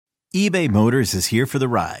eBay Motors is here for the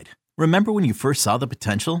ride. Remember when you first saw the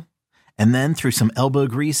potential? And then through some elbow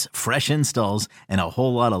grease, fresh installs, and a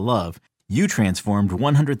whole lot of love, you transformed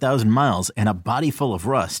 100,000 miles and a body full of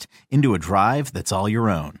rust into a drive that's all your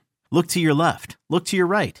own. Look to your left. Look to your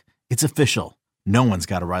right. It's official. No one's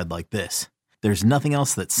got a ride like this. There's nothing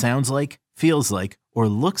else that sounds like, feels like, or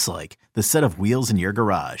looks like the set of wheels in your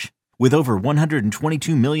garage. With over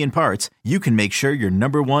 122 million parts, you can make sure your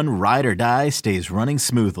number one ride or die stays running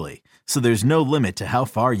smoothly. So there's no limit to how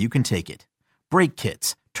far you can take it. Brake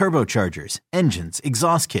kits, turbochargers, engines,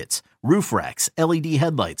 exhaust kits, roof racks, LED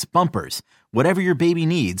headlights, bumpers, whatever your baby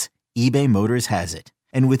needs, eBay Motors has it.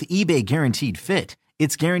 And with eBay Guaranteed Fit,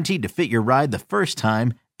 it's guaranteed to fit your ride the first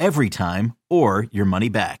time, every time, or your money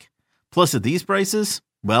back. Plus at these prices,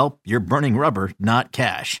 well, you're burning rubber, not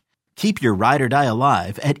cash. Keep your ride or die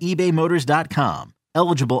alive at ebaymotors.com.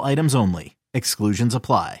 Eligible items only. Exclusions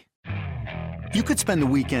apply. You could spend the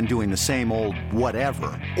weekend doing the same old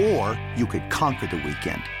whatever, or you could conquer the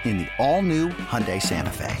weekend in the all-new Hyundai Santa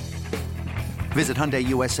Fe. Visit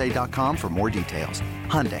HyundaiUSA.com for more details.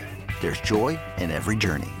 Hyundai, there's joy in every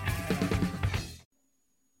journey.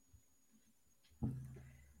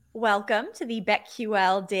 Welcome to the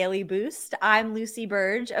BetQL Daily Boost. I'm Lucy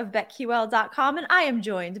Burge of BetQL.com, and I am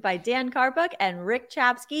joined by Dan Karpuk and Rick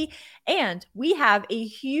Chapsky. And we have a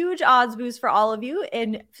huge odds boost for all of you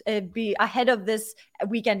and be ahead of this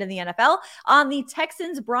weekend in the NFL on the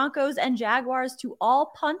Texans, Broncos, and Jaguars to all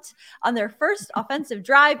punt on their first offensive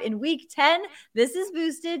drive in Week 10. This is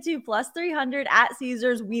boosted to plus 300 at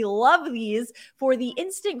Caesars. We love these for the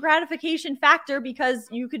instant gratification factor because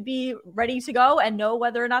you could be ready to go and know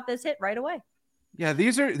whether or not this hit right away. Yeah,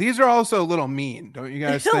 these are also a little mean, don't you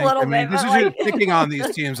guys think? A little bit. This is just picking on these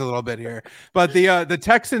teams a little bit here. But the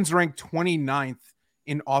Texans ranked 29th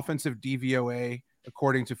in offensive DVOA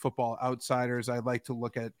according to Football Outsiders. I like to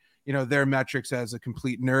look at their metrics as a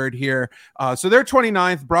complete nerd here. So they're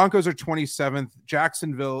 29th. Broncos are 27th.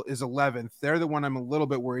 Jacksonville is 11th. They're the one I'm a little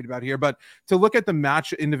bit worried about here. But to look at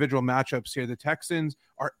the individual matchups here, the Texans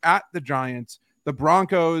are at the Giants. The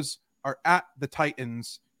Broncos are at the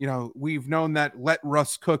Titans. We've known that let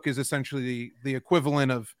Russ cook is essentially the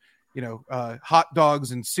equivalent of, hot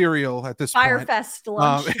dogs and cereal at this point. Firefest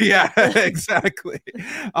lunch. Yeah, exactly.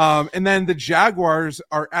 And then the Jaguars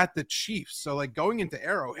are at the Chiefs. So like going into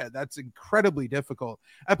Arrowhead, that's incredibly difficult.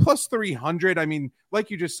 At plus 300, I mean, like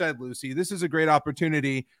you just said, Lucy, this is a great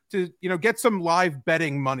opportunity to, get some live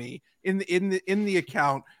betting money in the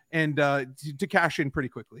account and to cash in pretty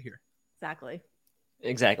quickly here.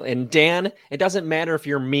 Exactly. And Dan, it doesn't matter if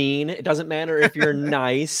you're mean. It doesn't matter if you're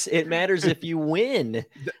nice. It matters if you win.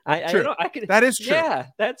 That is true. Yeah,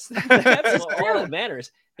 that's all that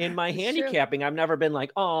matters. In my handicapping, I've never been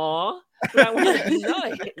like, aw, but I want to be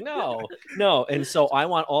nice. No. And so I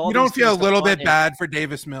want all. You don't feel a little bit bad for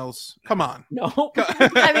Davis Mills? Come on. No.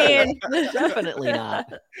 I mean, definitely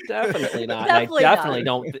not. Definitely not. Definitely I definitely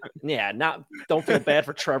don't. Yeah, don't feel bad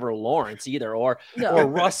for Trevor Lawrence either, or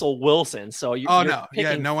Russell Wilson. So you're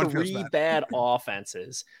picking no one three bad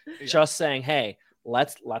offenses. Yeah. Just saying, hey,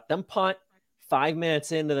 let's let them punt 5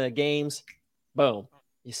 minutes into the games. Boom.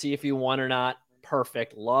 You see if you won or not.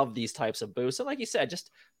 Perfect. Love these types of boosts. And like you said,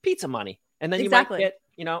 just pizza money. And then you might get,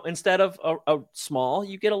 instead of a small,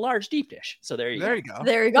 you get a large deep dish. So there you go.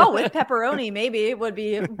 There you go. With pepperoni, maybe it would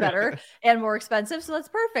be better and more expensive. So that's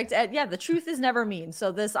perfect. And yeah, the truth is never mean.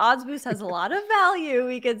 So this odds boost has a lot of value.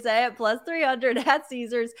 We could say at plus 300 at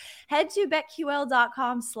Caesars. Head to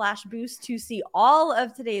betql.com/boost to see all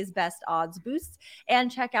of today's best odds boosts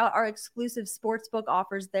and check out our exclusive sportsbook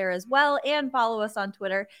offers there as well. And follow us on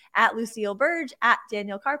Twitter at Lucille Burge, at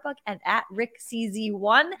Daniel Karpuk, and at Rick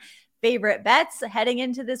CZ1. Favorite bets heading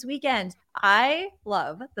into this weekend. I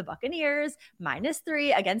love the Buccaneers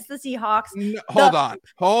 -3 against the Seahawks.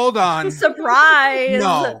 Hold on. Surprise.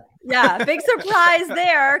 No. Yeah, big surprise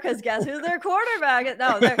there because guess who their quarterback is?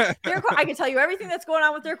 No, I can tell you everything that's going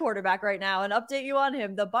on with their quarterback right now and update you on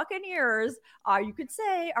him. The Buccaneers you could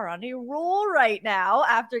say, are on a roll right now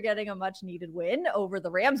after getting a much-needed win over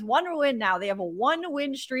the Rams. One win now. They have a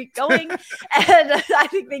 1-win streak going, and I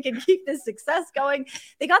think they can keep this success going.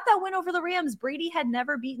 They got that win over the Rams. Brady had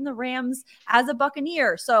never beaten the Rams as a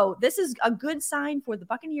Buccaneer, so this is a good sign for the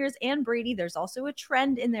Buccaneers and Brady. There's also a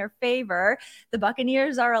trend in their favor. The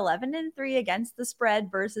Buccaneers are 11-3 against the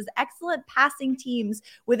spread versus excellent passing teams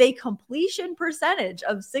with a completion percentage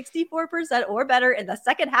of 64% or better in the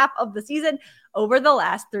second half of the season over the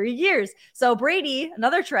last 3 years. So Brady,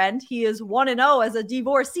 another trend, he is 1-0 as a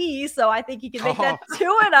divorcee. So I think he can make that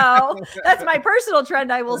 2-0. That's my personal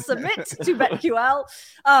trend. I will submit to BetQL.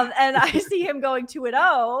 And I see him going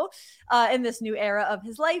 2-0 in this new era of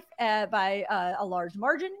his life by a large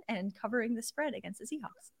margin and covering the spread against the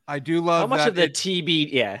Seahawks. I do love how much that of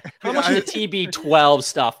the how much of the TB12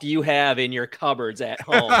 stuff do you have in your cupboards at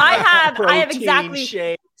home? I have Protein exactly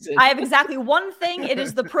shakes and- I have exactly one thing. It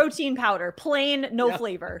is the protein powder, plain, no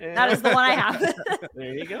flavor. That is the one I have.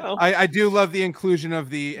 There you go. I do love the inclusion of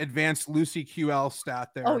the advanced Lucy QL stat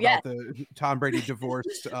there about the Tom Brady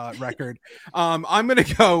divorce record. I'm going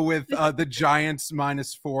to go with the Giants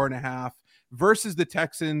 -4.5 versus the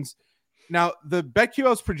Texans. Now, the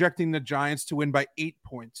BetQL is projecting the Giants to win by 8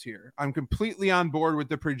 points here. I'm completely on board with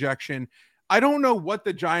the projection. I don't know what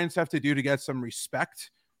the Giants have to do to get some respect.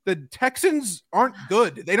 The Texans aren't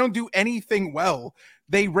good. They don't do anything well.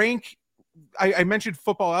 They rank, I mentioned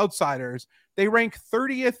Football Outsiders, they rank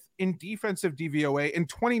 30th in defensive DVOA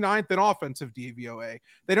and 29th in offensive DVOA.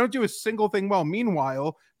 They don't do a single thing well.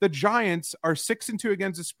 Meanwhile, the Giants are 6-2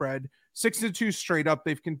 against the spread, 6-2 straight up.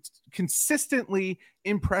 They've consistently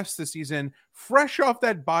impressed this season. Fresh off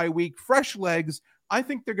that bye week, fresh legs. I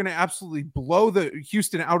think they're going to absolutely blow the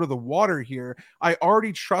Houston out of the water here. I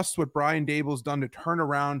already trust what Brian Daboll's done to turn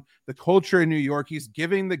around the culture in New York. He's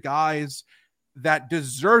giving the guys that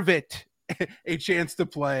deserve it a chance to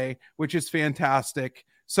play, which is fantastic.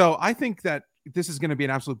 So I think that this is going to be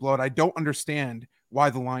an absolute blowout. I don't understand why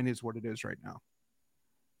the line is what it is right now.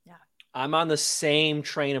 I'm on the same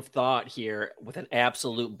train of thought here with an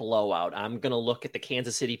absolute blowout. I'm going to look at the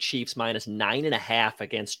Kansas City Chiefs -9.5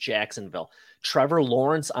 against Jacksonville. Trevor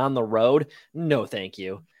Lawrence on the road? No, thank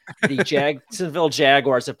you. The Jacksonville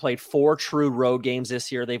Jaguars have played 4 true road games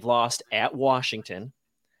this year. They've lost at Washington,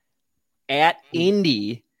 at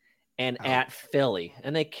Indy, and at Philly.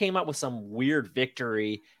 And they came up with some weird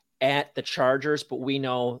victory at the Chargers, but we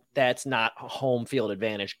know that's not home field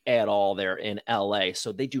advantage at all there in LA.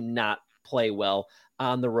 So they do not play well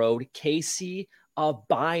on the road. KC, a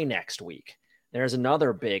bye next week. There's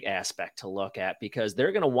another big aspect to look at because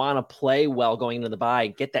they're going to want to play well going into the bye,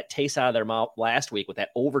 get that taste out of their mouth last week with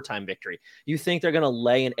that overtime victory. You think they're going to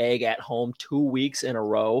lay an egg at home 2 weeks in a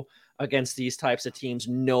row against these types of teams?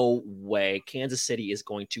 No way. Kansas City is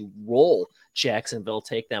going to roll Jacksonville,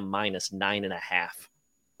 take them -9.5.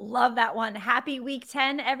 Love that one. Happy week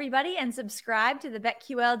 10, everybody, and subscribe to the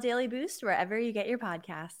BetQL Daily Boost wherever you get your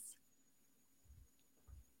podcasts.